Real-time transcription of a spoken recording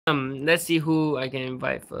Let's see who I can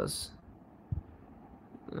invite first.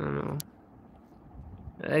 I don't know.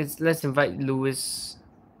 Let's invite Lewis.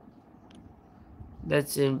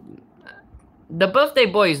 That's in. The birthday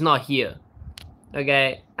boy is not here.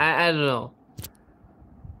 Okay, I don't know.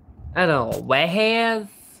 I don't know where he is,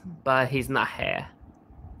 but he's not here.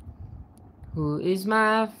 Who is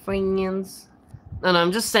my friends? No,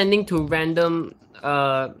 I'm just sending to random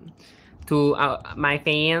to my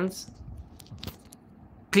fans.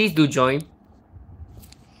 Please do join.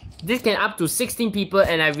 This can up to 16 people,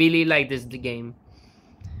 and I really like this game.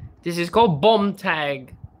 This is called Bomb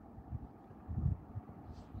Tag.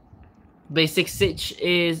 Basic sitch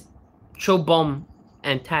is throw bomb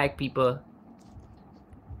and tag people.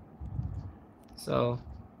 So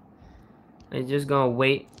I'm just gonna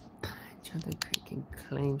wait. Trying to freaking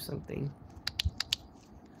claim something.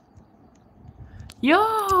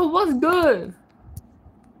 Yo, what's good?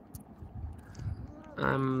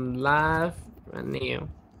 I'm live right now.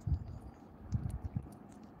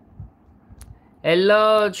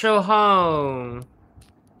 Hello, Cho Hong.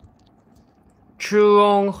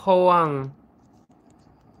 Truong Hoang.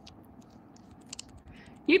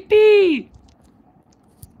 Yippee!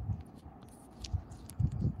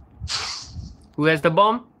 Who has the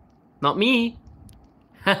bomb? Not me.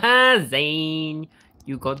 Haha, Zane.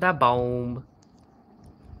 You got that bomb.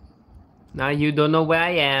 Now you don't know where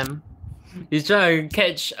I am. He's trying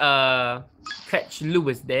to catch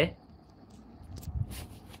Lewis there.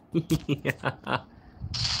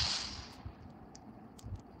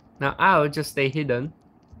 Now I'll just stay hidden.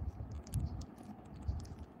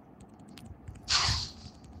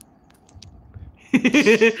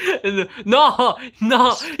 No,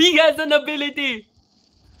 no, he has an ability.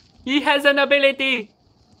 He has an ability.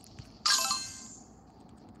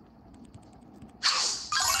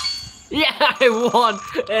 Yeah, I won.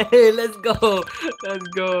 Hey, let's go. Let's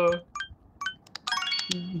go.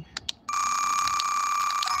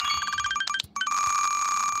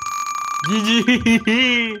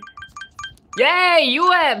 GG. Yay,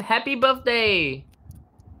 UM, happy birthday.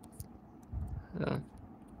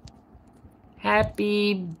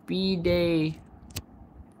 Happy B-Day.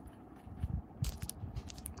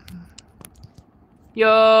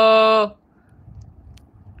 Yo.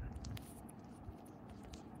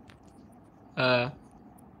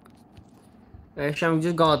 Actually, I'm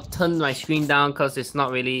just gonna turn my screen down because it's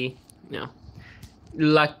not really, you know,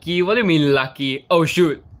 lucky. What do you mean lucky? Oh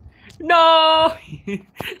shoot. No!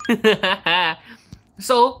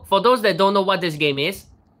 So, for those that don't know what this game is,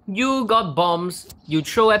 you got bombs, you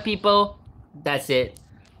throw at people, that's it.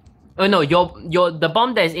 Oh no, the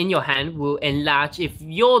bomb that is in your hand will enlarge if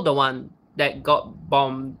you're the one that got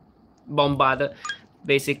bombarded,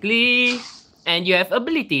 basically, and you have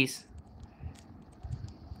abilities.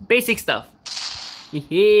 Basic stuff.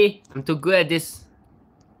 Hehe, I'm too good at this.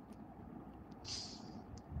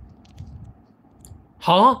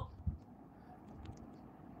 Huh?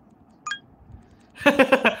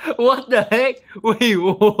 What the heck? Wait,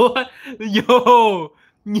 what? Yo!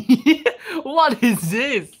 What is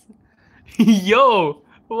this? Yo!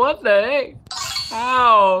 What the heck?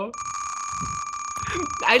 How?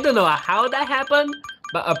 I don't know how that happened,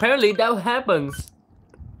 but apparently that happens.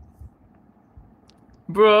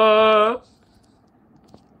 Bruh!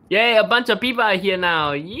 Yay, a bunch of people are here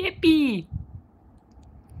now. Yippee!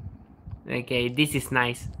 Okay, this is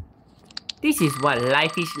nice. This is what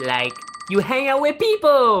life is like. You hang out with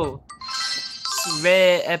people!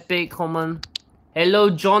 Very epic common. Hello,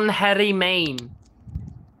 John Harry Main.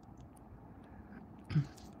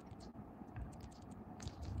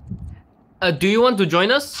 Do you want to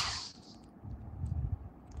join us?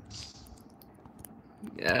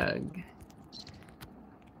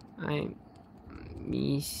 I'm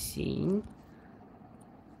missing.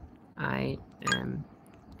 I am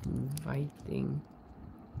inviting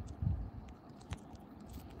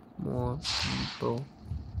more people.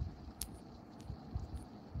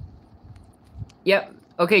 Yep.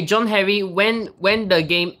 Okay, John Harry. When the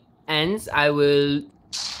game ends, I will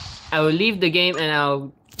leave the game and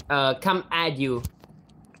I'll come add you.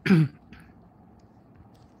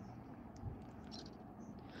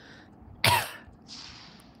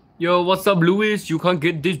 Yo, what's up, Lewis? You can't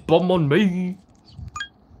get this bomb on me.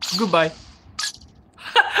 Goodbye.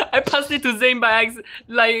 I passed it to Zane by accident.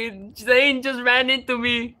 Like, Zane just ran into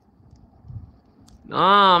me.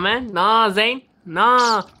 Nah, man. Nah, Zane.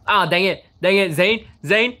 Nah. Ah, dang it. Dang it, Zane.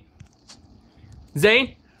 Zane.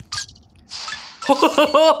 Zane.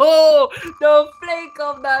 The flake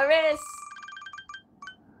of the wrist.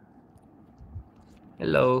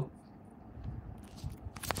 Hello.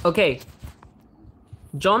 Okay.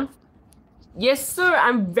 John? Yes, sir.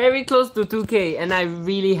 I'm very close to 2K and I'm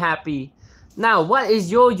really happy. Now, what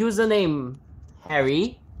is your username,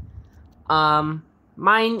 Harry? My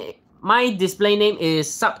display name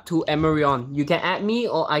is sub to Emerion. You can add me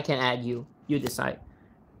or I can add you. You decide.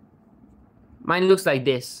 Mine looks like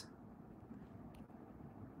this.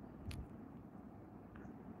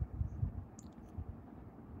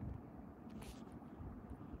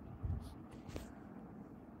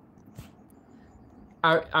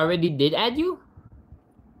 I already did add you?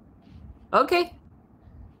 Okay.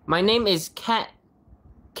 My name is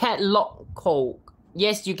Catlock Coke.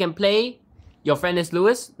 Yes, you can play. Your friend is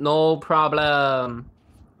Lewis? No problem.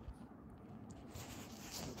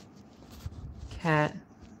 Catlock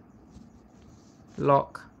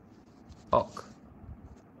Ock.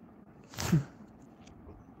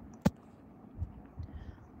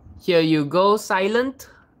 Here you go, Silent.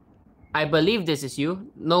 I believe this is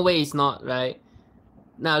you. No way it's not, right?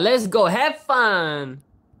 Now let's go, have fun!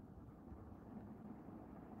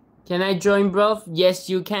 Can I join, bruv? Yes,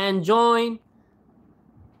 you can join.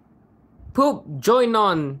 Poop, join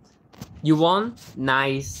on. You won?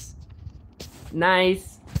 Nice.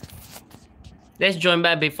 Nice. Let's join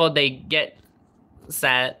back before they get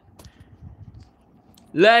sad.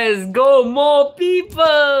 Let's go, more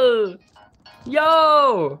people!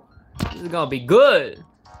 Yo! This is gonna be good.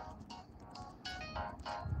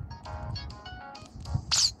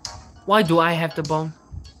 Why do I have the bomb?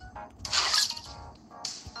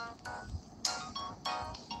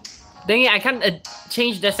 Dang it, I can't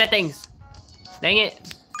change the settings. Dang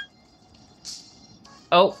it.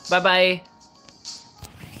 Oh, bye-bye.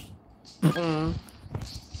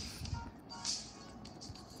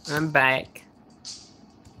 I'm back.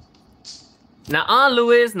 Nuh-uh,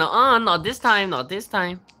 Lewis. Nuh-uh, not this time. Not this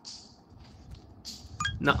time.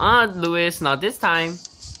 Nuh-uh, Lewis. Not this time.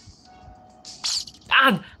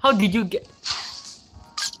 Ah, how did you get...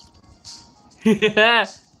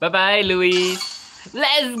 Bye-bye, Louis.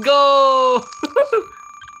 Let's go!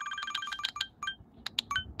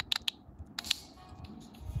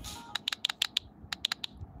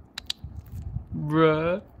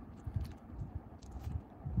 Bruh.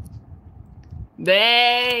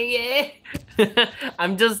 Dang it!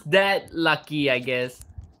 I'm just that lucky, I guess.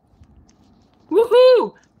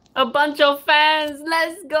 Woohoo! A bunch of fans!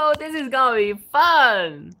 Let's go! This is gonna be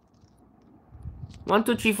fun! 1,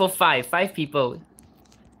 2, 3, 4, 5. 5 people.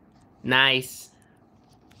 Nice.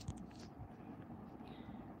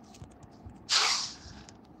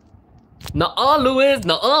 Nuh-uh, Lewis!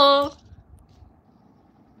 Nuh-uh!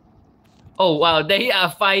 Oh wow, they are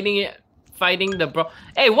fighting the bro.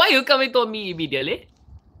 Hey, why you coming to me immediately?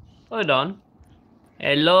 Hold on.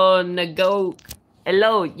 Hello, Nago.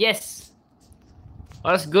 Hello, yes.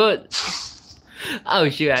 What's good? Oh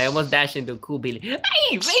shoot, I almost dashed into Cool Billy.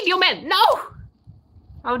 Hey, Radio Man, no!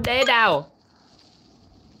 How dare thou?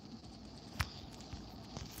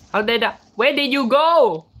 How dare thou? Where did you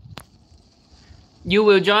go? You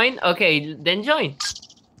will join? Okay, then join.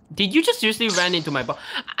 Did you just seriously run into my ball?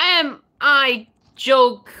 I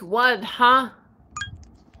joke. What, huh?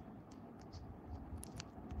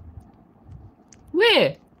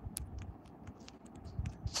 Where?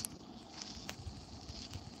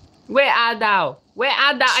 Where are thou? Where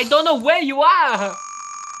are thou? I don't know where you are.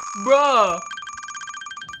 Bro.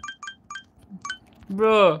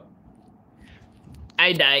 Bro.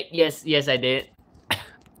 I died. Yes, yes I did.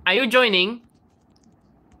 Are you joining?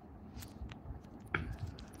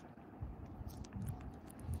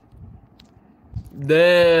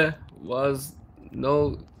 There was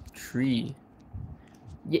no tree.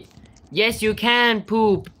 Yes, you can,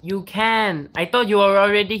 Poop. You can. I thought you were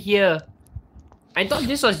already here. I thought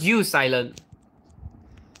this was you, Silent.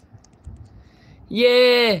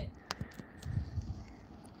 Yeah.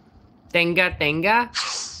 Tenga, Tenga?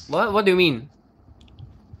 What? What do you mean?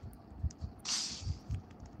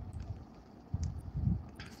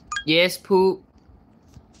 Yes, Poop.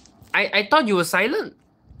 I thought you were Silent.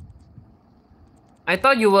 I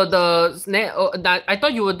thought you were the snare. Oh, I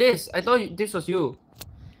thought you were this. I thought this was you.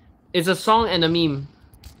 It's a song and a meme.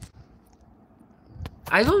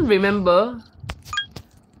 I don't remember.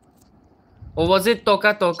 Or was it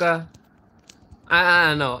Toka Toka? I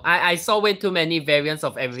don't know. I saw way too many variants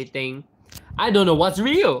of everything. I don't know what's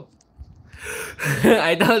real.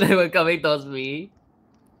 I thought they were coming towards me.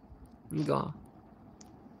 Go.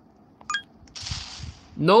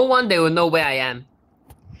 No one they will know where I am.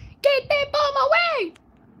 Get that bomb away!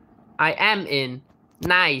 I am in.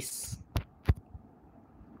 Nice.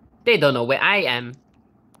 They don't know where I am.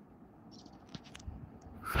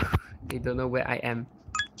 They don't know where I am.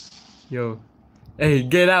 Yo. Hey,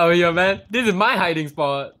 get out of here, man. This is my hiding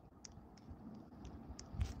spot.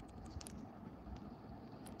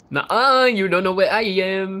 Nuh-uh, you don't know where I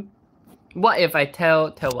am. What if I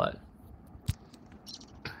tell what?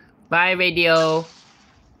 Bye, radio.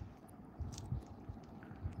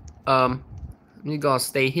 You gotta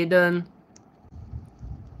stay hidden.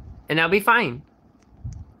 And I'll be fine.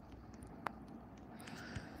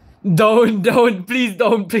 Don't, please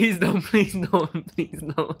don't, please don't, please don't, please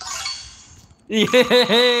don't. Yeah,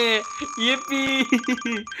 yippee.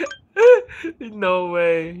 No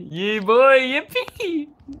way. Yeah, boy, yippee.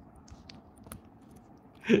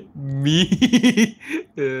 Me.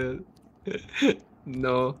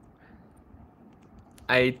 No.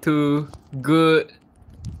 I too good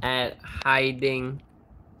at hiding.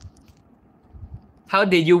 How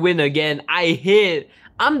did you win again? I hid.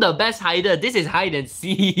 I'm the best hider. This is hide and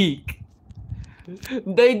seek.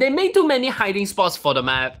 They made too many hiding spots for the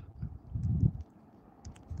map.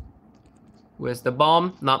 Where's the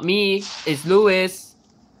bomb? Not me. It's Lewis.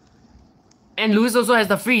 And Lewis also has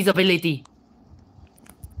the freeze ability.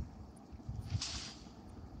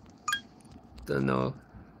 Don't know.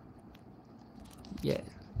 Yeah.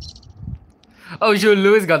 Oh shoot,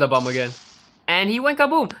 Lewis got the bomb again. And he went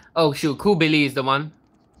kaboom. Oh shoot, Cool Billy is the one.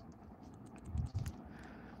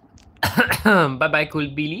 Bye bye, Cool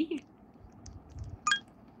Billy.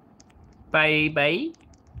 Bye bye.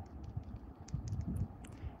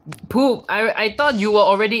 Poop, I thought you were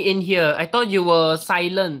already in here. I thought you were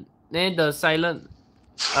silent. The silent.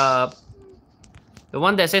 The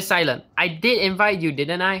one that says silent. I did invite you,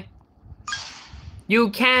 didn't I? You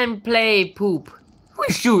can play Poop. Oh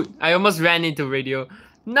shoot, I almost ran into radio.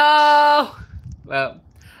 No! Well,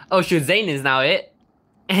 oh shoot, Zane is now it.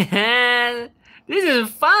 And this is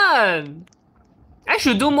fun! I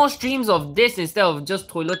should do more streams of this instead of just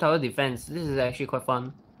Toilet Tower Defense. This is actually quite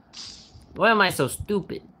fun. Why am I so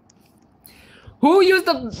stupid? Who used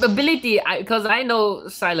the ability? Because I know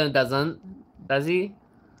Silent doesn't. Does he?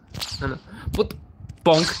 I don't know. What?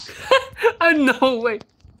 Bonk. No way.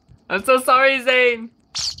 I'm so sorry, Zane.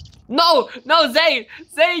 No, no, Zane.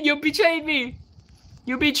 Zane, you betrayed me.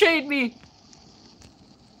 You betrayed me.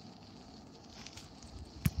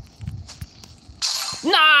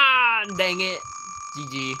 Nah, dang it.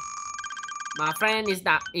 GG. My friend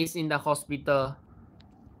is in the hospital.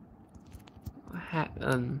 What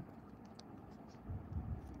happened?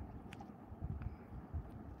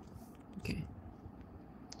 Okay.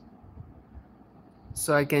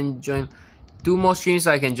 So I can join. Do more streams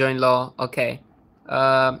so I can join law. Okay.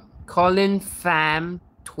 Colin Fam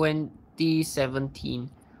 2017.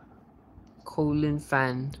 Colin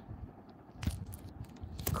Fan.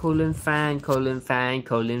 Colin Fan, Colin Fan,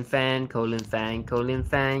 Colin Fan, Colin Fan, Colin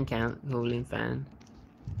Fan, Colin Fan.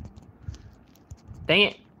 Dang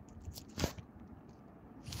it.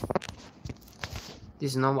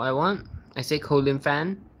 This is not what I want. I say Colin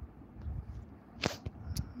Fan.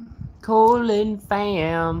 Colin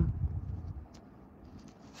Fam.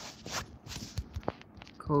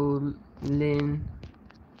 Colin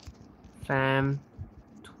Fam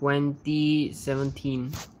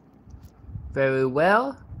 2017. Very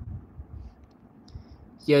well.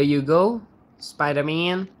 Here you go.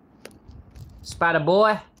 Spider-Man.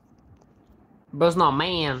 Spider-Boy. Bro's not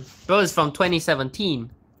man. Bro is from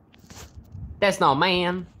 2017. That's not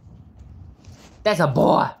man. That's a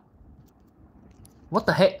boy. What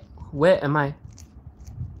the heck? Where am I?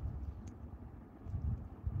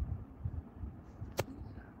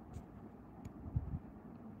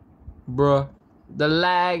 Bruh. The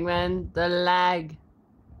lag, man. The lag.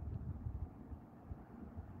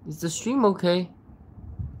 Is the stream okay?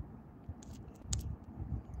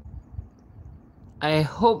 I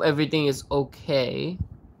hope everything is okay.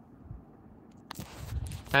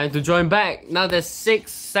 Time to join back. Now there's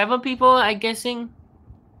 6, 7 people, I'm guessing.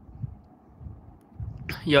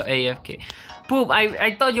 You're AFK. Poop,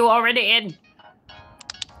 I thought you were already in.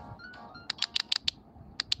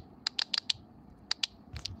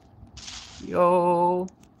 Yo.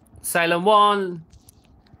 Silent One.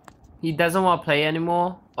 He doesn't want to play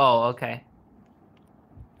anymore. Oh, okay.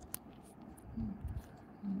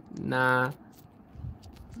 Nah,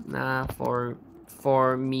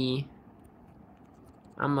 for me,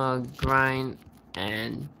 I'ma grind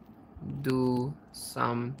and do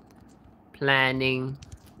some planning.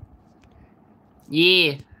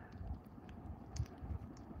 Yeah.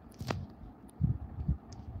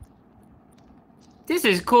 This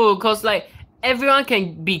is cool because like everyone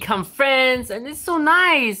can become friends and it's so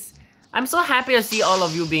nice. I'm so happy to see all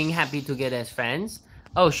of you being happy together as friends.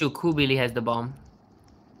 Oh shoot, Cool Billy has the bomb.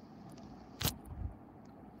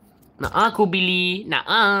 Nuh-uh, Cool Billy.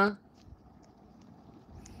 Nuh-uh.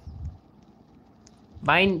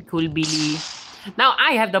 Bye, Cool Billy. Now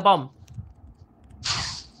I have the bomb.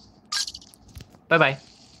 Bye-bye.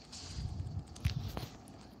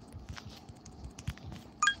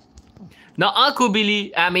 Nuh-uh, Cool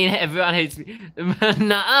Billy. I mean, everyone hates me.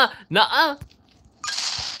 Nuh-uh. Nuh-uh.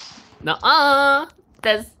 Nuh-uh.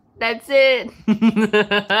 That's it.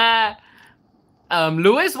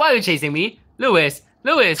 Lewis, why are you chasing me? Lewis.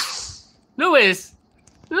 Chill,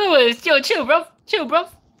 bro. Chill,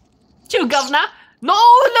 governor. No,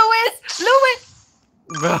 Lewis.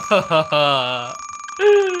 Bro.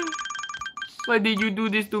 Why did you do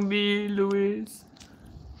this to me, Lewis?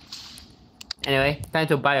 Anyway, time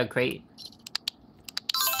to buy a crate.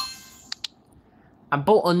 I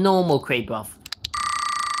bought a normal crate, bruv.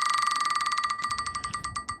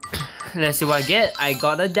 Let's see what I get. I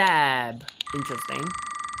got a dab. Interesting.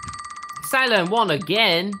 Silent won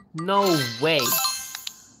again? No way.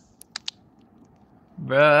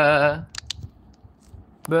 Bruh.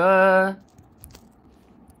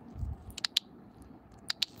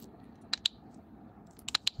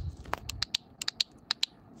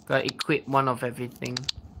 Gotta equip one of everything.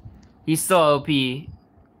 He's so OP.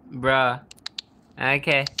 Bruh.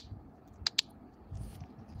 Okay.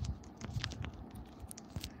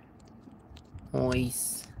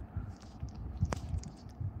 Nice.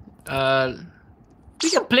 We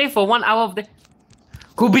can play for 1 hour of the...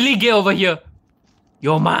 Cool Billy, get over here.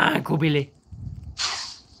 Yo man, Cool Billy.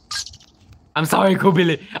 I'm sorry, Cool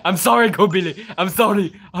Billy. I'm sorry.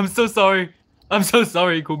 I'm so sorry. I'm so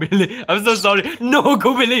sorry, Cool Billy. I'm so sorry. No,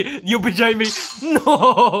 Cool Billy, you betrayed me.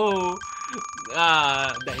 No.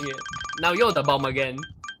 Ah, dang it. Now you're the bomb again.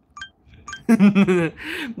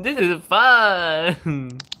 This is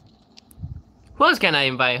fun. Who else can I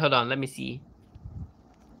invite? Hold on, let me see.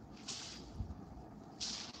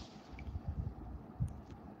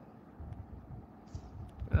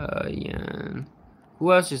 Yeah.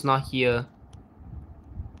 Who else is not here?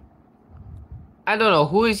 I don't know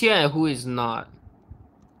who is here and who is not.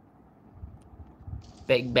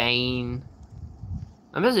 Big Bane.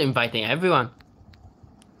 I'm just inviting everyone.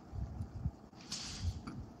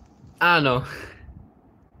 I don't know.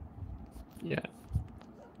 Yeah.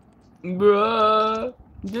 Bruh.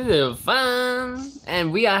 This is fun.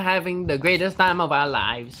 And we are having the greatest time of our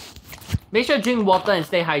lives. Make sure to drink water and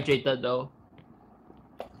stay hydrated though.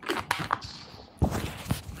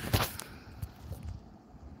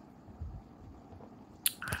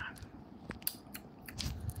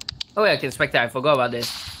 Oh yeah, Spectre, I forgot about this.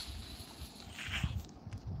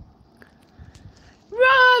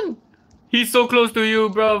 Run! He's so close to you,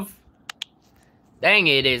 bruv. Dang,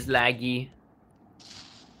 it is laggy.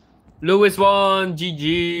 Lewis won,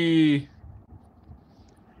 GG.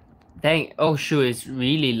 Dang, oh shoot, it's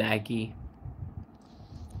really laggy.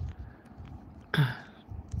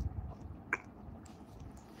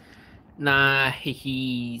 Nah,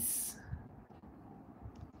 he's...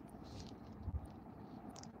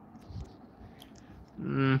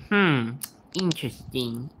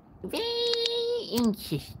 Interesting. Very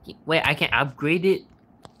interesting. Wait, I can upgrade it?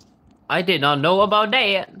 I did not know about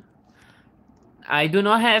that. I do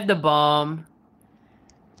not have the bomb.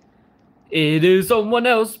 It is someone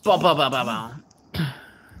else. Got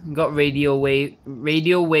radio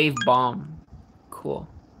wave bomb. Cool.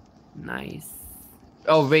 Nice.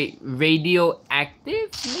 Oh, radioactive?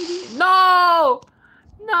 Maybe? No!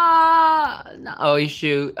 No! Oh,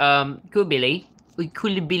 shoot. Cool Billy.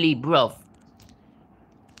 Cool Billy, bro.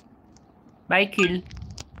 Bye, Cool.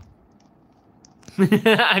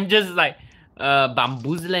 I'm just like,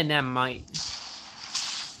 bamboozling them, mate.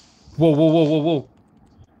 Whoa.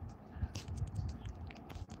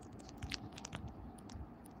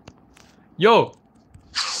 Yo!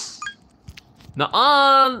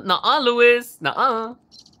 Nuh-uh, Lewis. Nuh-uh.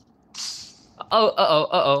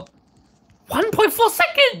 Uh-oh. 1.4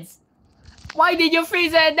 seconds! Why did you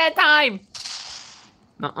freeze at that time?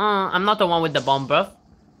 Nuh-uh, I'm not the one with the bomb, bruv.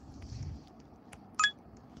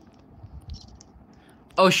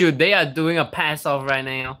 Oh shoot, they are doing a pass-off right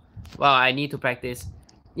now. Wow, I need to practice.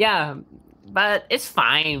 Yeah, but it's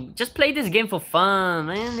fine. Just play this game for fun,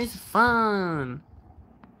 man. It's fun.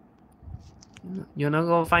 You're not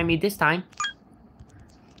gonna find me this time.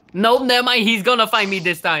 Nope, never mind. He's gonna find me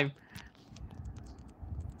this time.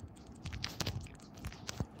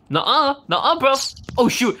 Nuh-uh, bro. Oh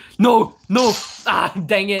shoot, no. Ah,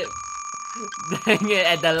 dang it.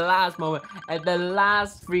 At the last moment. At the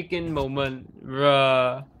last freaking moment.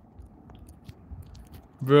 Bruh.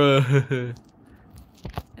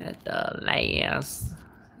 At the last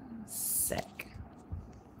sec.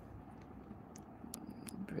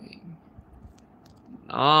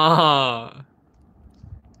 Oh.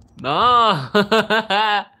 No.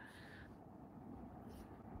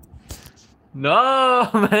 No,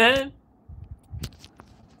 man.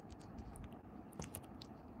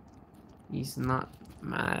 He's not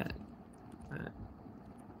mad.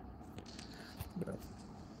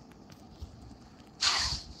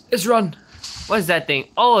 Let's run. What is that thing?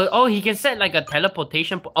 Oh, he can set like a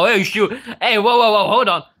teleportation. Oh, shoot. Hey, whoa, hold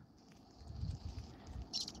on.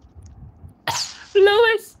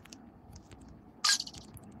 Lewis.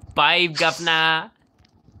 Bye, governor.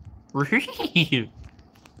 What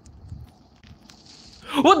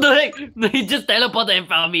the heck? He just teleported in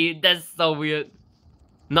front of me. That's so weird.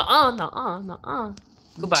 Nuh-uh.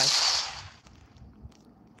 Goodbye.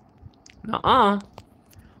 Nuh-uh.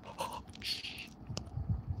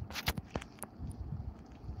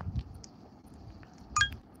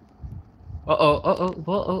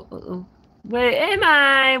 Uh-oh. Where am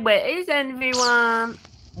I? Where is everyone?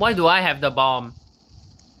 Why do I have the bomb?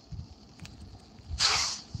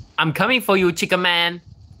 I'm coming for you, chicken man.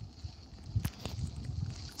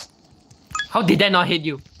 How did that not hit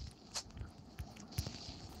you?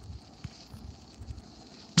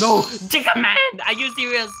 No, chicken man! Are you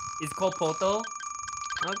serious? It's called Portal.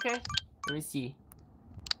 Okay, let me see.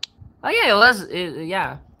 Oh yeah, it was.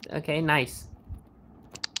 Yeah. Okay, nice.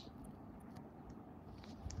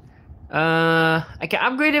 I can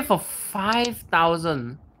upgrade it for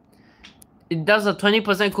 5,000. It does a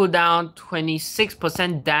 20% cooldown,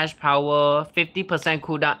 26% dash power, 50%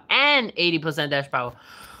 cooldown, and 80% dash power.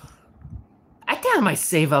 I think I might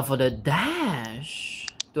save up for the dash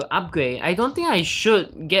to upgrade. I don't think I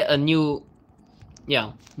should get a new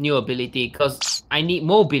ability because I need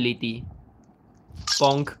mobility.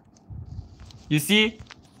 Bonk. You see?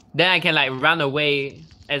 Then I can like run away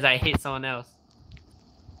as I hit someone else.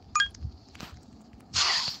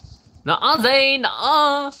 Nuh-uh, Zane,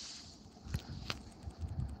 nuh-uh.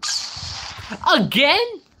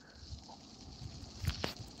 Again?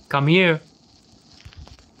 Come here.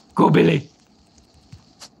 Go, Billy.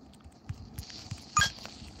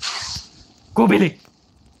 Go, Billy.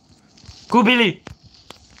 Go, Billy.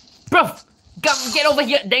 Bro, get over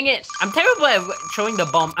here. Dang it. I'm terrible at throwing the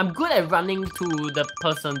bomb. I'm good at running to the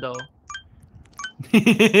person, though.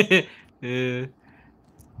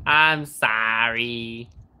 I'm sorry.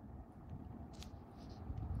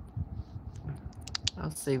 I'll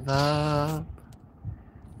save up.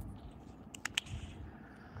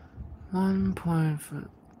 1.5.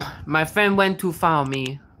 My friend went too far on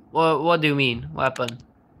me. What do you mean? What happened?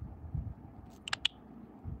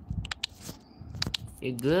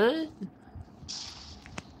 You good?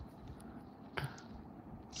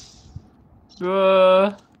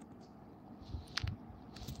 Bruh.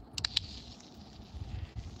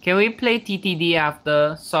 Can we play TTD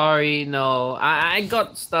after? Sorry, no. I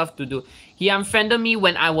got stuff to do. He unfriended me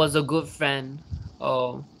when I was a good friend.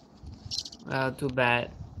 Oh. Well, too bad.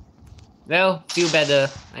 Well, feel better,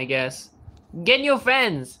 I guess. Get your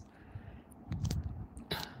friends!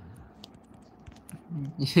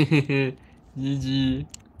 GG.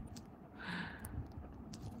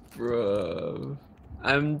 Bro.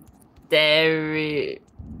 I'm terrible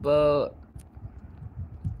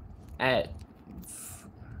at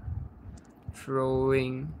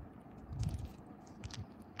throwing.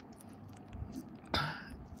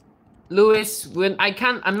 Lewis,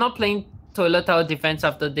 I'm not playing Toilet Tower Defense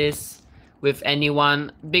after this with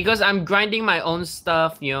anyone because I'm grinding my own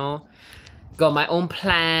stuff, you know. Got my own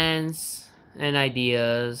plans and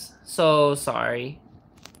ideas. So sorry.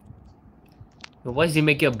 But why does he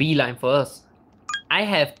make a beeline for us? I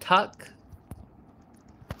have Tuck.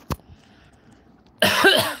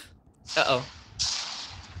 Uh-oh.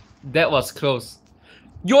 That was close.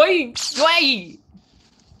 Yoink! Yoink!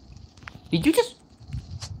 Did you just...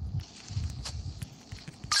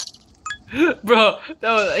 Bro,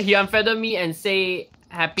 he unfeathered me and say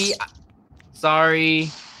happy. Sorry.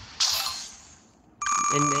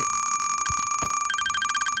 And then,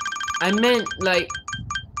 I meant like...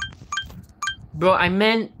 Bro, I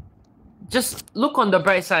meant... Just look on the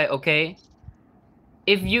bright side, okay?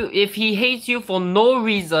 If he hates you for no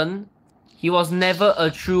reason, he was never a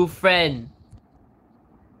true friend.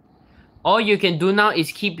 All you can do now is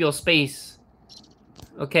keep your space.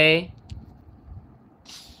 Okay?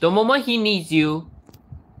 The moment he needs you,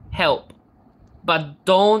 help. But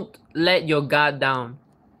don't let your guard down.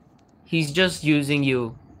 He's just using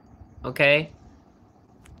you. Okay?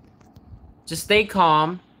 Just stay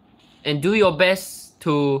calm and do your best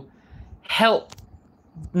to help.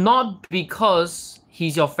 Not because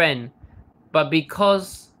he's your friend, but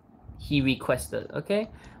because he requested, okay?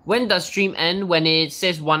 When does stream end? When it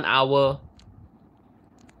says 1 hour.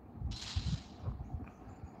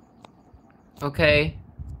 Okay.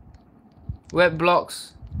 Web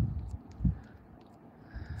blocks.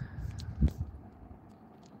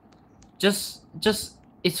 Just,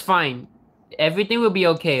 it's fine. Everything will be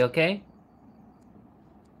okay, okay?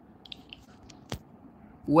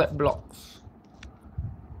 Wet blocks.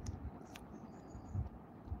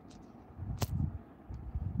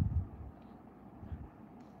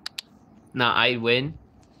 Now I win.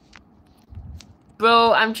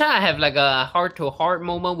 Bro, I'm trying to have like a heart-to-heart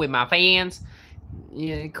moment with my fans.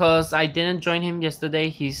 Yeah, because I didn't join him yesterday.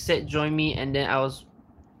 He said join me and then I was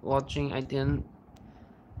watching. I didn't.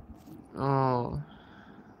 Oh.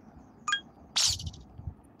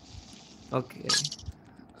 Okay.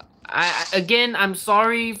 I'm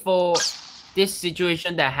sorry for this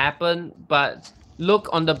situation that happened, but look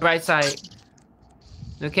on the bright side.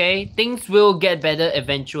 Okay? Things will get better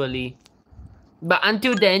eventually. But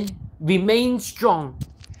until then, remain strong.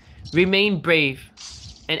 Remain brave.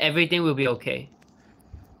 And everything will be okay.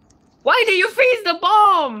 Why did you freeze the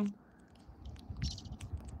bomb?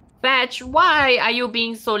 Fetch, why are you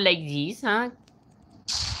being so like this, huh?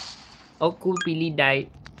 Oh, cool, Billy died.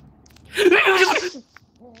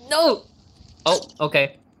 No! Oh,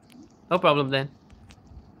 okay. No problem then.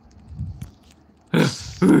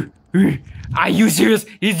 Are you serious?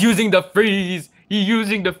 He's using the freeze! He's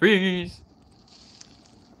using the freeze!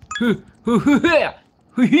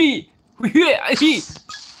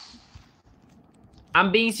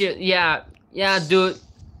 I'm being serious. Yeah, dude.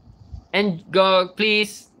 And go,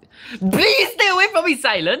 please. Please stay away from me,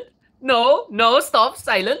 silent. No, stop,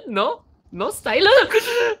 silent. No, silent.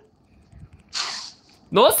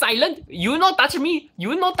 No, silent. You not touch me.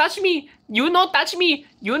 You not touch me. You not touch me.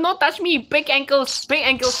 You not touch me. Break ankles. Break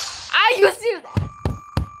ankles. Are you serious?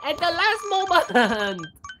 At the last moment.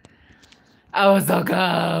 I was so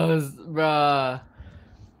close, bruh.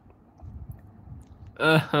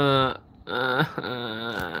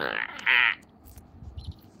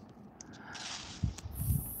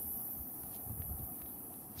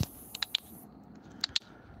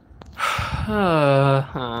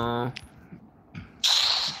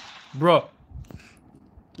 Bro.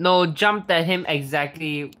 No, jumped at him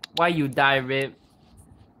exactly. Why you die, Rip?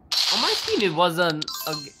 On my team, it wasn't.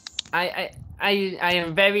 I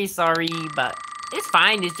am very sorry, but it's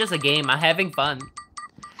fine. It's just a game. I'm having fun.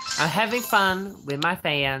 I'm having fun with my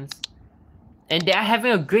fans, and they are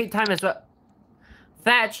having a great time as well.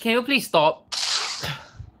 Thatch, can you please stop?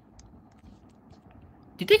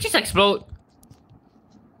 Did they just explode?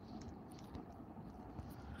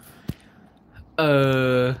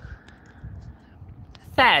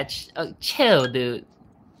 Thatch, chill, dude.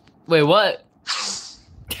 Wait, what?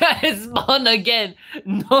 Guys, spawn again.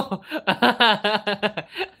 No.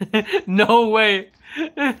 No way.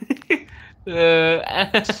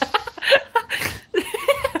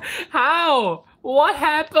 How? What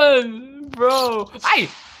happened, bro? Ay!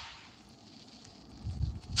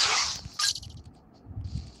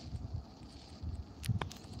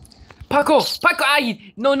 Paco!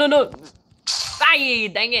 Ay! No. Ay,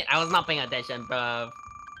 dang it. I was not paying attention, bro.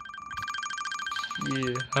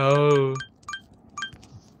 Yeah. Oh.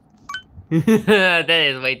 That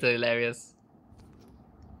is way too hilarious.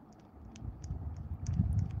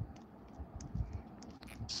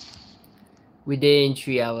 Within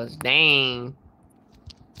 3 hours. Dang.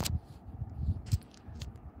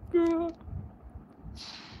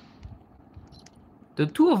 The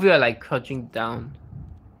two of you are like crouching down.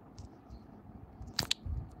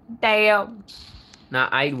 Damn. Now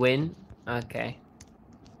I win. Okay.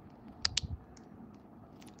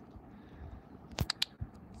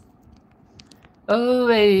 Oh,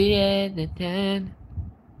 baby, at the 10.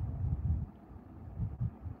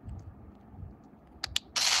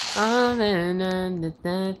 Oh,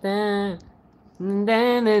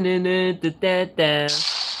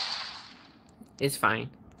 it's fine.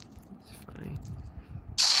 It's fine.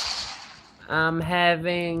 I'm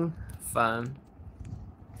having fun.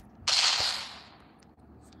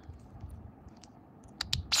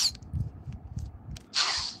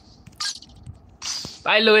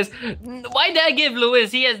 Bye, Lewis. Why did I give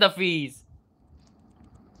Lewis? He has the freeze.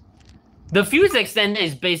 The fuse extender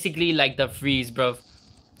is basically like the freeze, bro.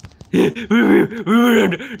 No,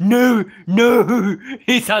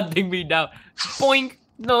 he's hunting me down. Boink.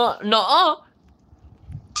 No.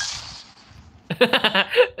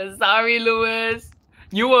 Sorry, Lewis.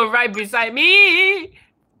 You were right beside me.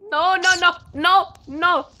 No.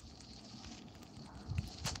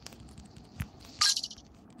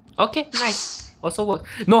 Okay, nice. Also work.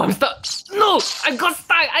 No, I'm stuck. No, I got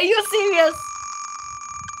stuck. Are you serious?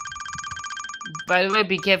 By the way,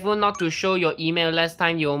 be careful not to show your email. Last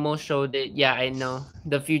time you almost showed it. Yeah, I know.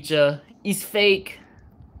 The future is fake.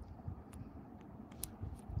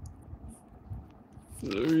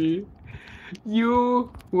 Sorry.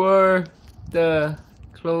 You were the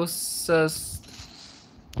closest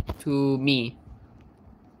to me.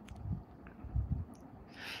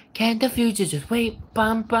 Can the future just wait?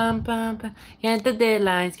 Bum bum bum bum. Can the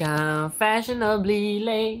deadlines come fashionably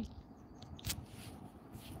late?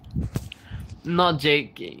 Not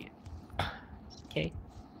JK. Okay.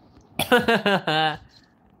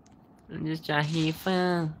 I'm just trying to have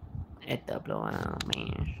fun at the blowout,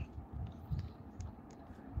 man.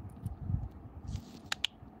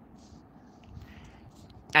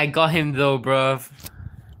 I got him though, bruv.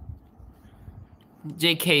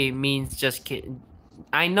 JK means just kid.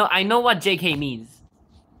 I know what JK means.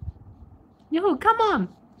 Yo, come on.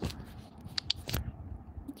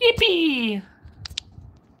 Yippee!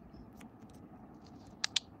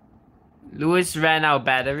 Lewis ran out of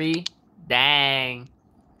battery. Dang.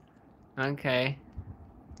 Okay.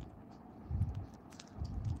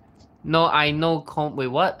 No, I know. Wait,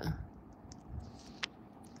 what?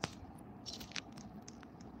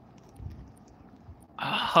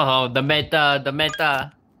 Oh, the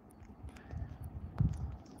meta.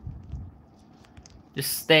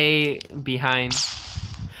 Just stay behind.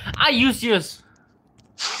 Are you serious?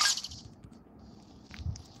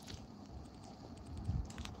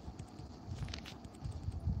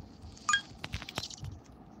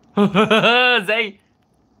 Zane.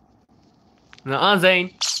 No,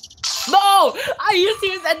 Zane. No! Are you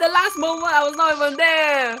serious? At the last moment, I was not even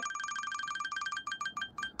there.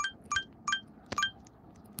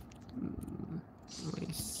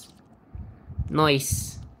 Noise.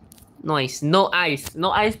 No ice. No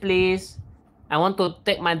ice, please. I want to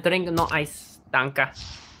take my drink. No ice. Danke.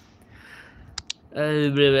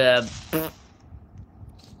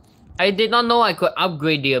 I did not know I could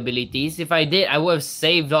upgrade the abilities. If I did, I would have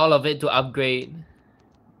saved all of it to upgrade.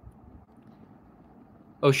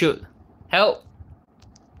 Oh shoot. Help.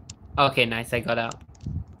 Okay, nice. I got out.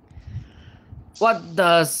 What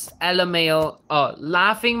does LMAO? Oh,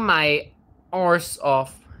 laughing my arse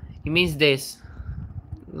off. It means this.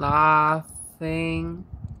 Laughing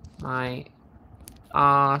my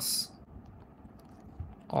ass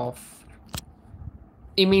off.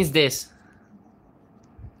 It means this.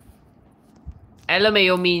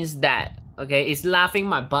 LMAO means that. Okay, it's laughing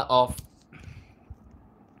my butt off.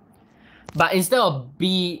 But instead of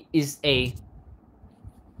B is A.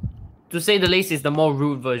 To say the least, is the more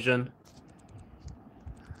rude version.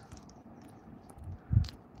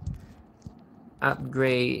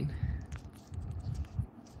 Upgrade.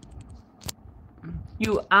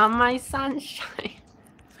 You are my sunshine.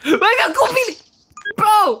 My God, go Billy!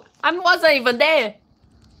 Bro! I wasn't even there.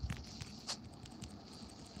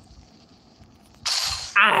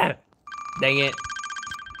 Ah! Dang it.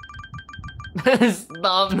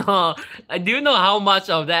 Stop, no. Do you know how much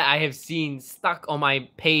of that I have seen stuck on my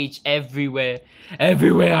page everywhere?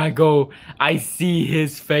 Everywhere I go, I see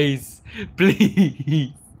his face.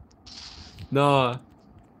 Please. No.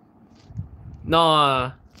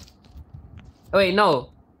 No. Wait, no.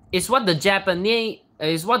 It's what the Japanese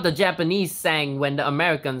sang when the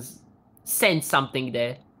Americans sent something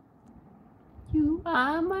there. You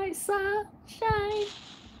are my sunshine.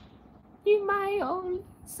 You my only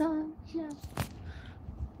sunshine.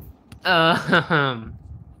 Huh.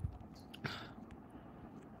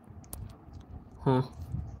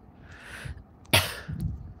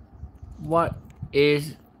 What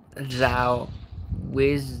is thou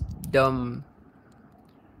wisdom,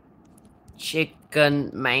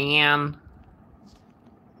 chicken man?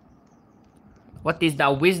 What is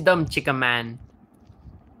thou wisdom, chicken man?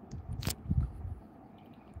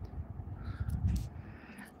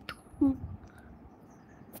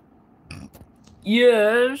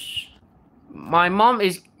 Yes, my mom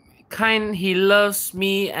is kind. He loves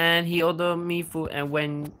me and he ordered me food. And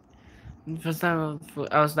when first time food,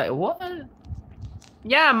 I was like, what?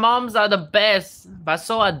 Yeah, moms are the best, but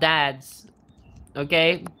so are dads.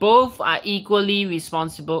 Okay, both are equally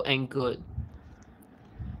responsible and good.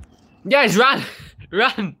 Guys, run,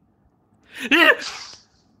 run.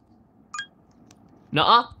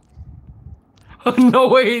 Nuh-uh. No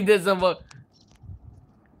way it doesn't work.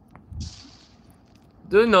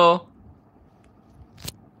 Do you know?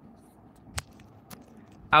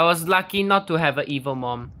 I was lucky not to have an evil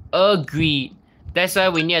mom. Agreed. That's why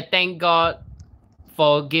we need to thank God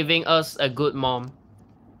for giving us a good mom.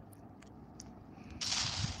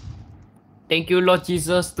 Thank you, Lord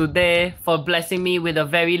Jesus, today for blessing me with a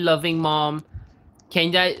very loving mom.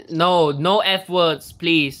 Can I? No F words,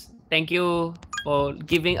 please. Thank you for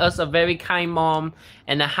giving us a very kind mom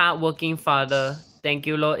and a hardworking father. Thank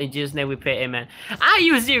you, Lord. In Jesus' name we pray, amen. Are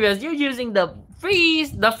you serious? You're using the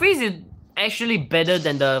freeze? The freeze is actually better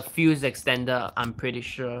than the fuse extender, I'm pretty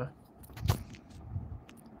sure.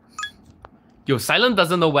 Yo, Silent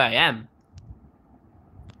doesn't know where I am.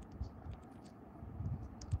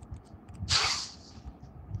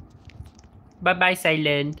 Bye-bye,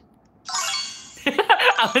 Silent.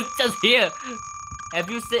 I was just here. Have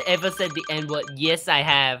you ever said the N-word? Yes, I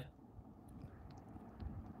have.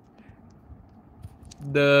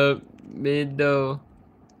 The middle.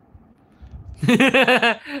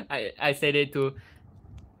 I said it too.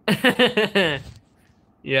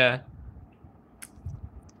 Yeah.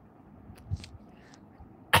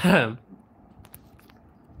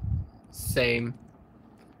 Same.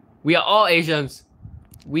 We are all Asians.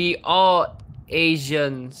 We all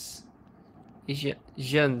Asians.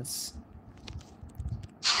 Asians.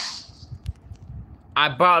 I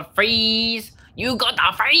brought freeze. You got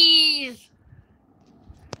the freeze.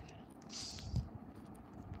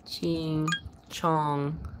 Ching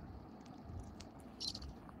chong.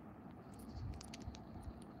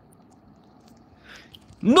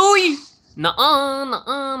 Noi!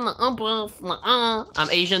 Nuh-uh, bro. Nuh-uh. I'm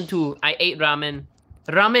Asian too. I ate ramen.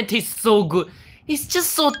 Ramen tastes so good. It's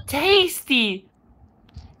just so tasty.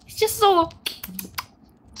 It's just so...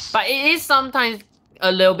 But it is sometimes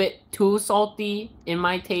a little bit too salty in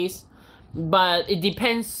my taste. But it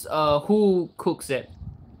depends who cooks it.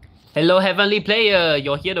 Hello, Heavenly Player.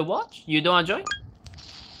 You're here to watch? You don't want to join?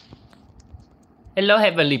 Hello,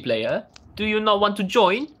 Heavenly Player. Do you not want to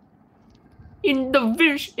join? In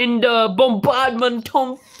the bombardment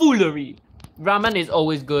tomfoolery. Ramen is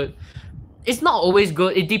always good. It's not always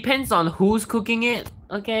good. It depends on who's cooking it.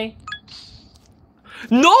 Okay.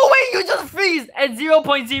 No way! You just freeze at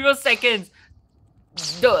 0.0 seconds.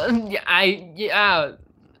 Yeah.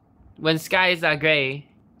 When skies are gray.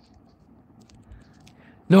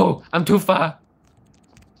 No, I'm too far.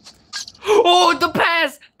 Oh, the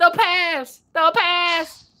pass! The pass! The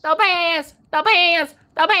pass! The pass! The pass!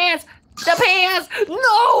 The pass! The pass!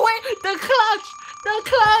 No way! The clutch! The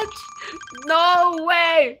clutch! No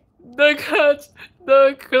way! The clutch!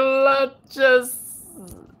 The clutches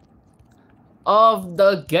of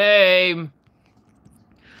the game!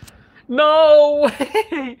 No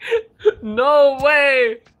way! No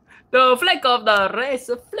way! The flick of the wrist!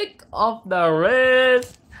 The flick of the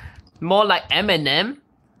wrist! More like Eminem?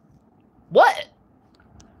 What?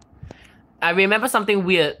 I remember something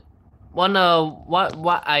weird. What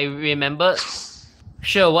I remember?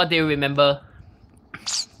 Sure, what do you remember?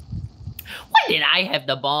 Why did I have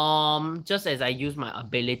the bomb? Just as I use my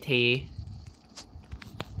ability.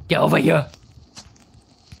 Get over here!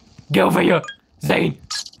 Get over here! Zane!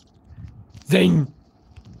 Zane!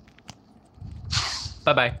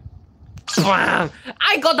 Bye-bye.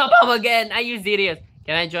 I got the bomb again! Are you serious?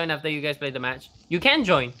 Can I join after you guys play the match? You can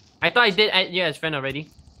join. I thought I did add you as friend already.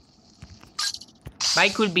 Bye,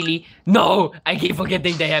 Cool Billy. No! I keep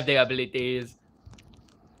forgetting they have their abilities.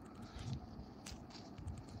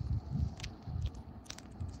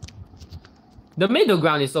 The middle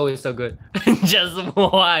ground is always so good. Just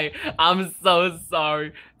why? I'm so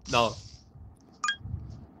sorry. No.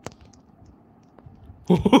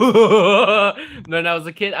 When I was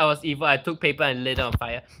a kid, I was evil. I took paper and lit it on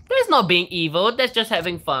fire. That's not being evil. That's just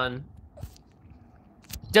having fun.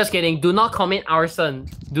 Just kidding. Do not commit arson.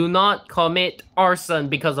 Do not commit arson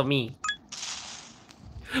because of me.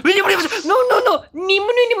 No.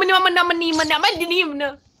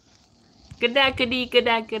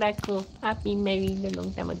 Kedako. Happy married a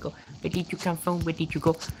long time ago. Where did you come from? Where did you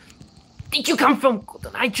go? Did you come from?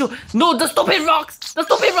 No, the stupid rocks! The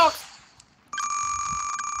stupid rocks!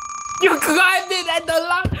 You grabbed it at the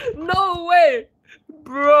last... No way!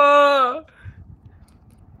 Bruh!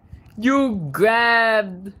 You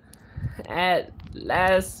grabbed at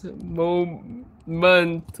last moment.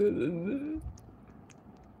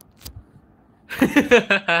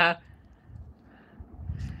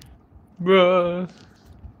 Bro.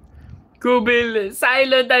 Kubil,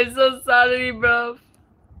 Silent, I'm so sorry, bro.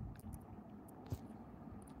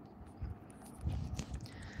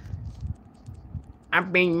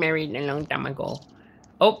 I've been married a long time ago.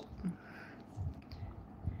 Oh.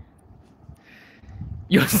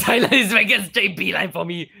 Your Silent is making a straight beeline for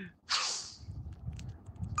me.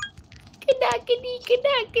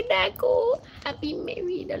 Kedako. I've been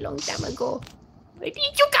married a long time ago. Where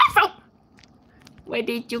did you come from? Where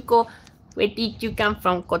did you go? Where did you come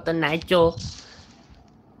from, Cotton Eye Joe?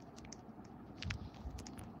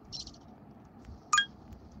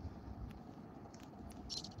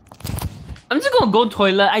 I'm just gonna go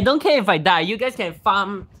toilet. I don't care if I die. You guys can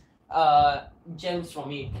farm gems for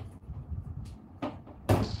me.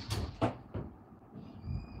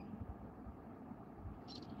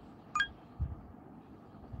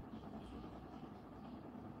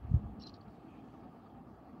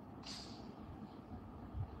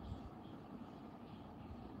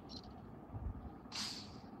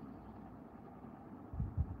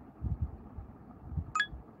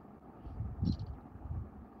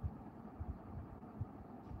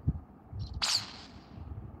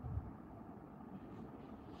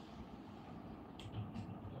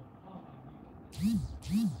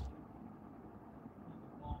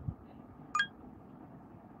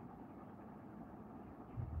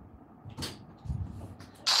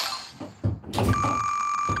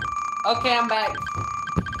 Okay, I'm back.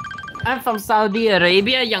 I'm from Saudi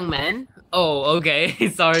Arabia, young man. Oh, okay.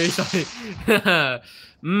 sorry.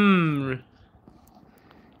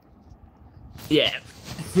 Yeah.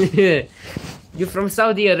 You're from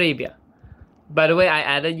Saudi Arabia. By the way, I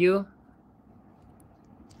added you.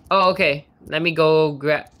 Oh, okay. Let me go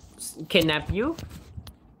kidnap you.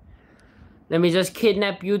 Let me just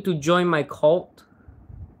kidnap you to join my cult.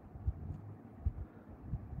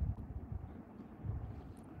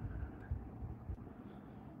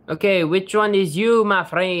 Okay, which one is you, my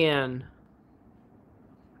friend?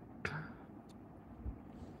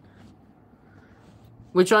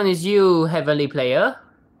 Which one is you, heavenly player?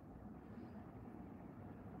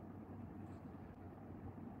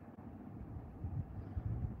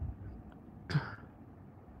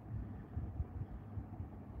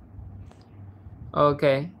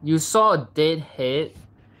 Okay, you saw a dead head.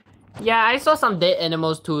 Yeah, I saw some dead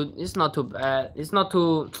animals too. It's not too bad. It's not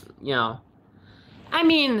too, you know. I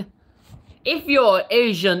mean, if you're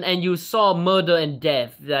Asian and you saw murder and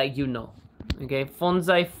death, like, you know. Okay,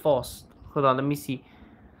 Fonsai Force. Hold on, let me see.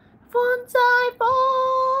 Fonsai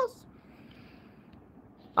Force!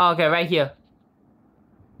 Oh, okay, right here.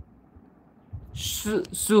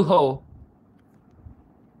 Suho.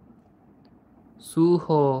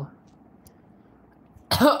 Suho.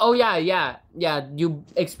 Oh, yeah. You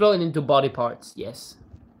explode into body parts, yes.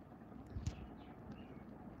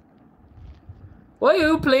 Why are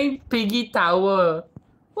you playing Piggy Tower?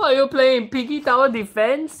 Why are you playing Piggy Tower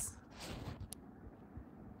Defense?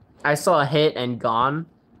 I saw a hit and gone.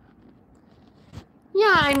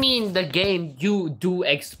 Yeah, I mean, the game, you do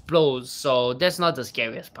explode, so that's not the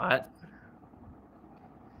scariest part.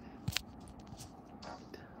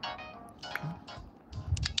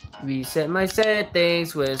 Reset my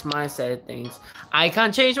settings, where's my settings? I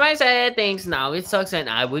can't change my settings, now it sucks and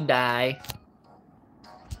I would die.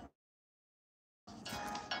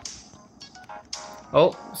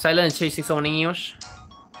 Oh, silent 361 English.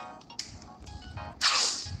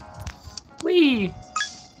 Wee!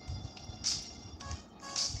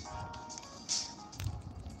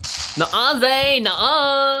 Nuh-uh, Zay!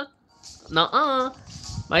 Nuh-uh! Nuh-uh!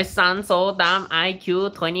 My son so damn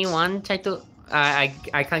IQ 21. Try to... I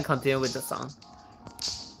can't continue with the song.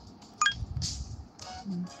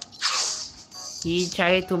 He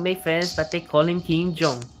tried to make friends, but they call him King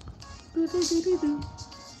Jong.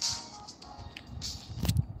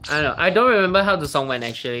 I don't know. I don't remember how the song went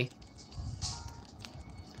actually.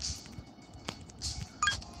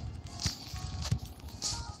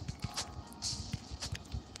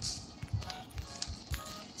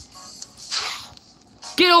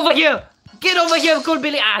 Get over here! Get over here, Cool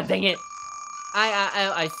Billy! Ah, dang it!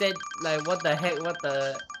 I said, like, what the heck? What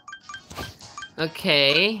the...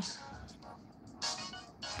 Okay.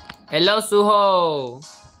 Hello, Suho!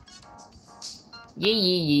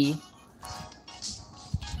 Yee.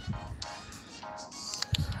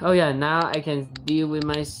 Oh yeah, now I can deal with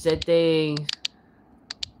my settings.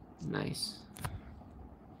 Nice.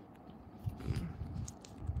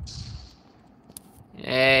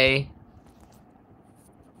 Hey.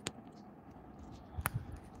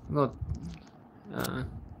 Go.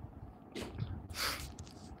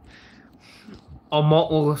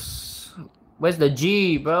 Almost. Where's the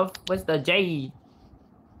G, bro? Where's the J?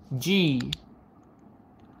 G.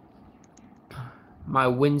 My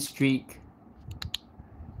win streak.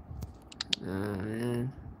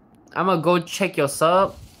 I'm gonna go check your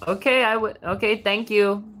sub. Okay, I would. Okay, thank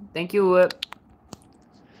you. Thank you, Whip.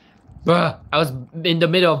 Bruh, I was in the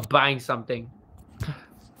middle of buying something.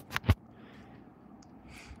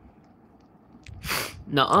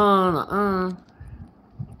 Nuh-uh.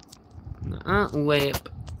 Whip.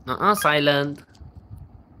 Silent.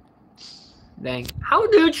 Dang. How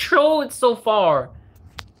do you throw it so far?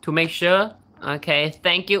 To make sure? Okay,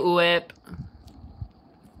 thank you, Whip.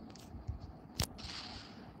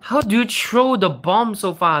 How do you throw the bomb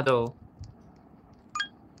so far, though?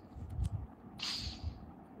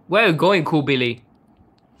 Where are you going, Cool Billy?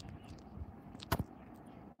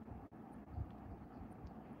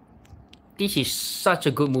 This is such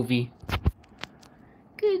a good movie.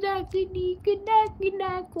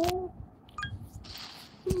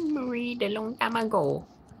 Read a long time ago.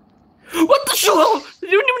 What the show?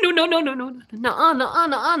 No.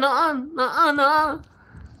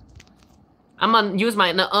 I'm gonna use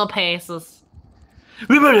my passes.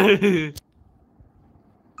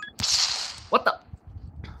 What the?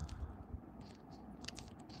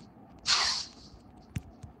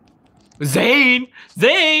 Zane!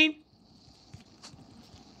 Zane!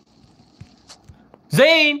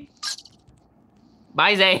 Zane!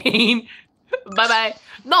 Bye, Zane! Bye-bye.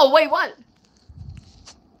 No, wait, what?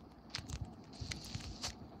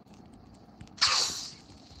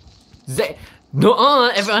 Zane! No,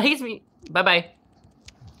 everyone hates me. Bye-bye.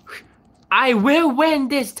 I will win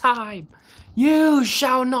this time. You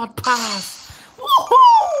shall not pass.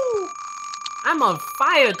 Woohoo! I'm on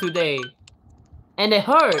fire today. And it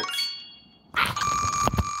hurts.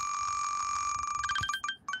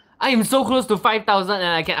 I am so close to 5,000 and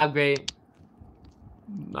I can upgrade.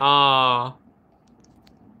 Ah.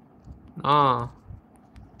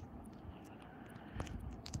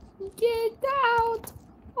 Get out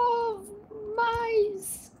of my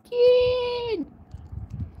skin.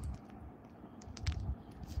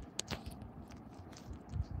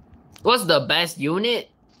 What's the best unit?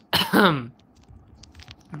 Don't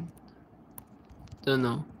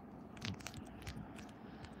know.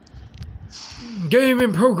 Game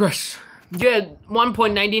in progress. Get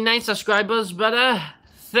 1.99 subscribers, brother.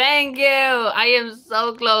 Thank you. I am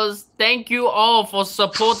so close. Thank you all for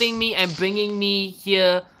supporting me and bringing me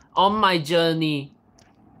here on my journey.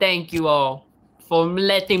 Thank you all for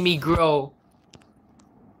letting me grow.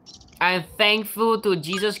 I am thankful to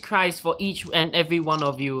Jesus Christ for each and every one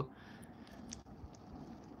of you.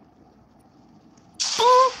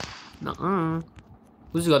 No,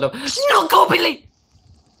 who's got the no? Go Billy!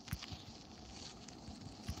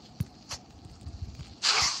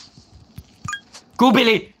 Go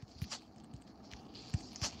Billy!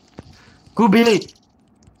 Go Billy!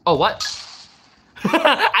 Oh, what?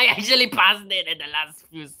 I actually passed it in the last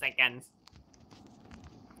few seconds.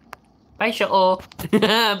 Bye, Show.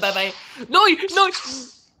 Bye-bye. No, no!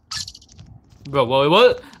 Bro,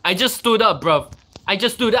 what? I just stood up, bro. I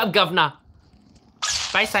just stood up, governor.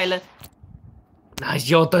 Bye, Silent. Now it's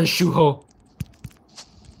your turn, Shuho.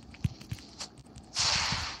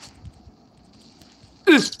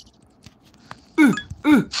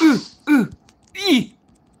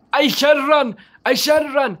 I shall run. I shall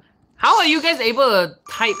run. How are you guys able to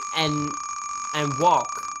type and walk?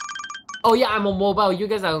 Oh yeah, I'm on mobile. You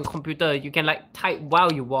guys are on computer. You can like type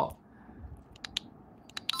while you walk.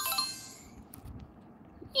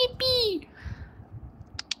 Yippee!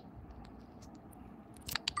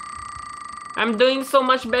 I'm doing so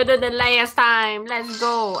much better than last time. Let's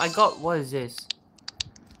go. I got, what is this?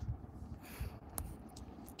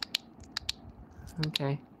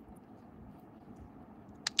 Okay.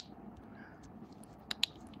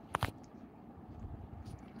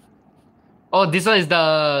 Oh, this one is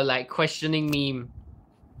the like questioning meme.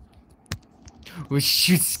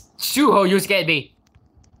 Shuho, you scared me.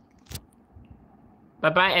 Bye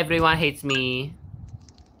bye, everyone hates me.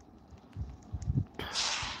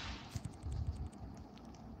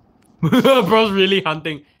 Bro's really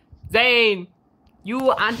hunting. Zane,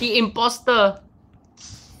 you anti-imposter.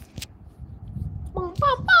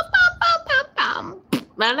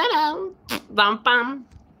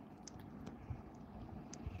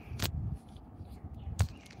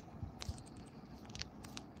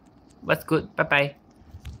 What's good? Bye bye.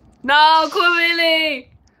 No, Kumili!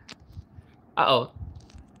 Uh-oh.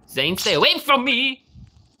 Zane, stay away from me!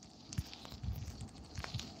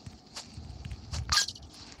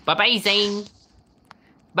 Bye-bye, Zane.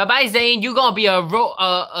 Bye-bye, Zane. You gonna be a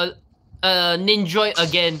ninja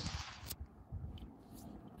again.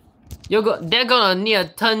 They're gonna need to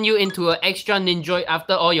turn you into an extra ninja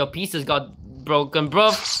after all your pieces got broken,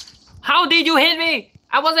 bro. How did you hit me?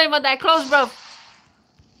 I wasn't even that close, bro.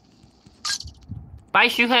 Bye,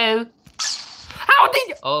 Shuho. How did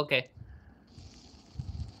you? Oh, okay.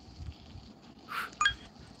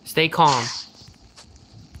 Stay calm.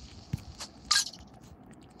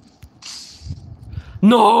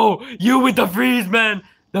 No! You with the freeze, man!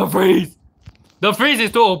 The freeze! The freeze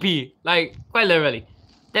is too OP. Like, quite literally.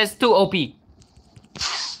 That's too OP.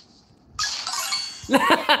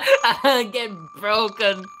 Get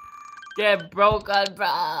broken. Get broken,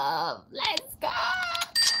 bro. Let's go.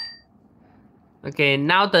 Okay,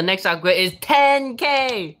 now the next upgrade is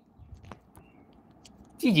 10K.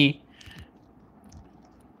 GG.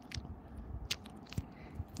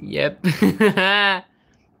 Yep.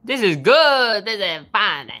 This is good. This is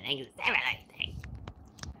fun.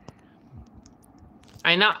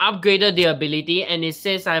 I now upgraded the ability and it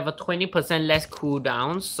says I have a 20% less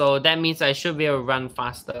cooldown. So that means I should be able to run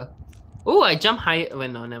faster. Oh, I jump higher. Wait,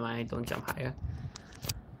 no, never mind. I don't jump higher.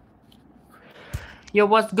 Yo,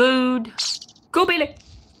 what's good? Go, Billy.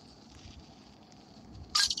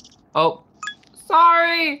 Oh,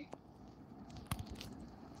 sorry.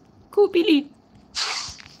 Go, Billy.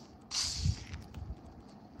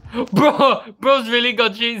 Bro's really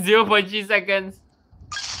got 0.3 seconds.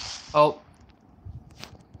 Oh.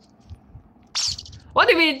 What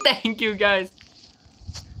do you mean, thank you, guys?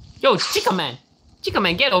 Yo, Chica Man,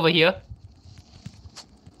 get over here.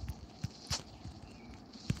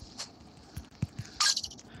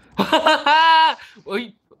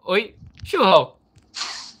 Oi, oi, Shuho.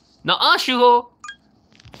 Nuh-uh, Shuho.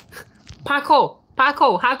 Paco,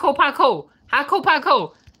 Paco, Hako, Paco, Hako,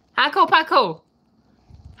 Paco, Hako, Paco,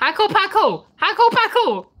 Hako, Paco, Hako,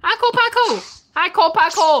 Paco, Hako, Paco, Hako,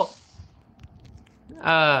 Paco.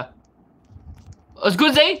 It's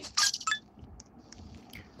good, Zane.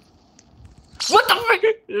 What the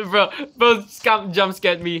frick? Bro, jump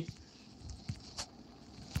scared me.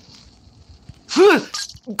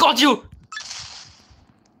 Got you!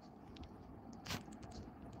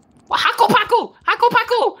 Hako Paco! Hako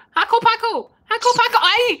Paco! Hako Paco! Hako Paco!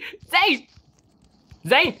 Hey! Zane!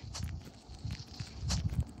 Zane!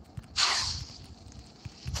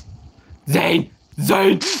 Zane!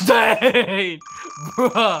 Zane! Zane!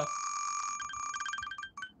 Bruh!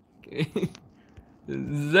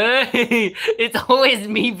 Zane! It's always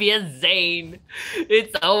me via Zane!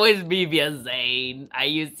 It's always me via Zane! Are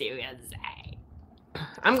you serious, Zane?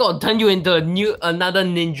 I'm gonna turn you into another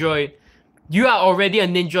Ninjoid. You are already a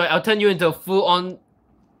Ninjoid. I'll turn you into a full-on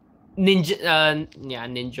ninja. Yeah,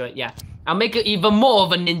 Ninjoid. Yeah, I'll make you even more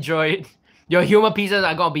of a Ninjoid. Your human pieces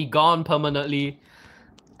are gonna be gone permanently.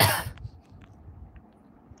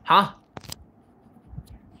 Huh?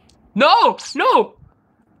 No! No!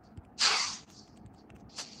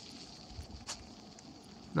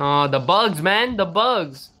 No, the bugs, man. The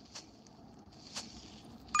bugs.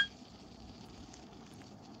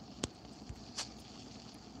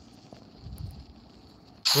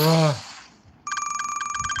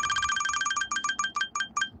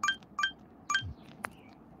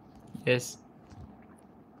 Yes.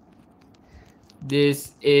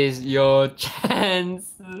 This is your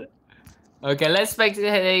chance. Okay, let's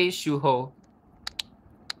spectate Shuho.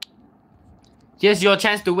 Here's your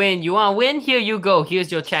chance to win. You wanna win? Here you go.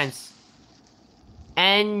 Here's your chance.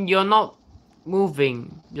 And you're not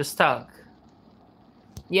moving. You're stuck.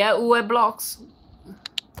 Yeah, Uwe blocks.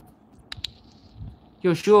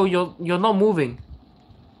 Yo, sure, you're not moving.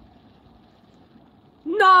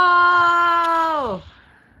 No!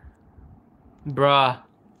 Bruh.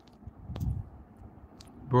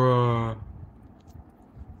 Bruh.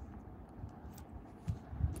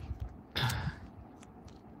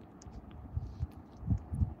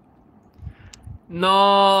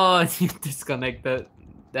 No, you disconnected.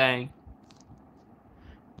 Dang.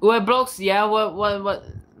 Uwe blocks, yeah, what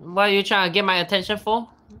are you trying to get my attention for?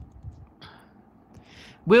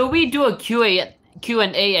 Will we do a Q&A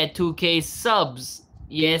at 2K subs?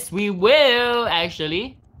 Yes, we will,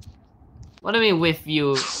 actually. What do you mean with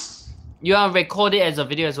you? You want to record it as a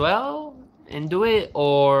video as well? And do it?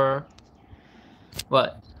 Or...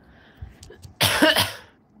 what?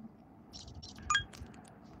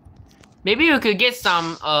 Maybe you could get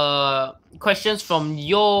some questions from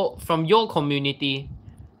your community.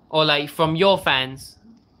 Or like from your fans.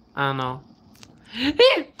 I don't know.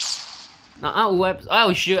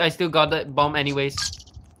 Oh shoot, I still got that bomb anyways.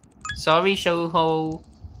 Sorry, Shuho.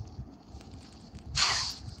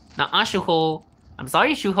 Shuho. I'm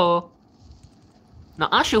sorry, Shuho.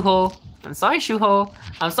 Shuho. I'm sorry, Shuho.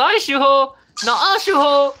 I'm sorry, Shuho.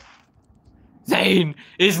 Shuho. Zane,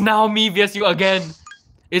 it's now me vs you again.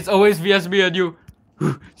 It's always vs me and you.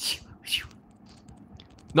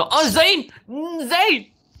 Zane!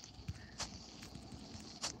 Zane!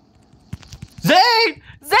 Zane!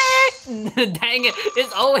 Zane! Dang it,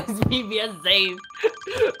 it's always me vs Zane.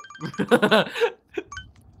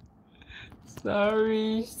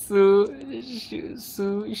 Sorry,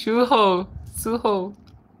 Shuho. Suho.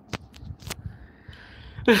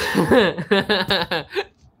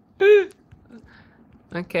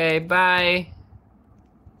 Okay, bye.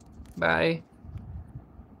 Bye.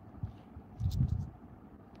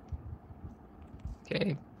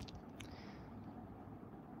 Okay.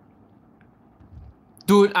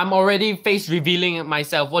 Dude, I'm already face revealing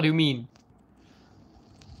myself. What do you mean?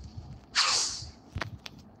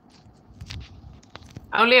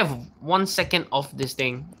 I only have 1 second off this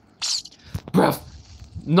thing. Bruv.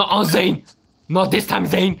 Not on Zane. Not this time,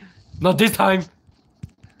 Zane. Not this time.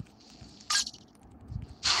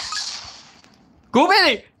 Go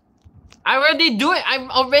Billy! I already do it.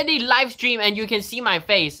 I'm already live stream and you can see my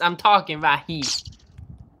face. I'm talking right here.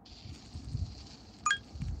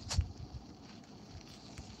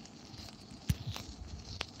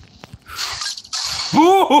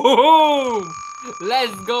 Boom!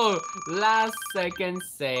 Let's go. Last second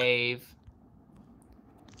save.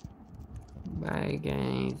 Bye,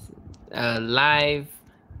 guys. Live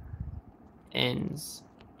ends.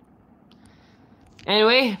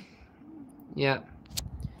 Anyway, yeah.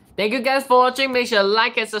 Thank you guys for watching. Make sure to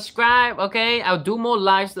like and subscribe. Okay, I'll do more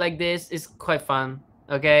lives like this. It's quite fun.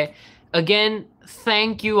 Okay. Again,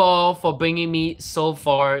 thank you all for bringing me so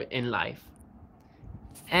far in life.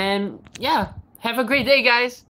 And yeah, have a great day, guys.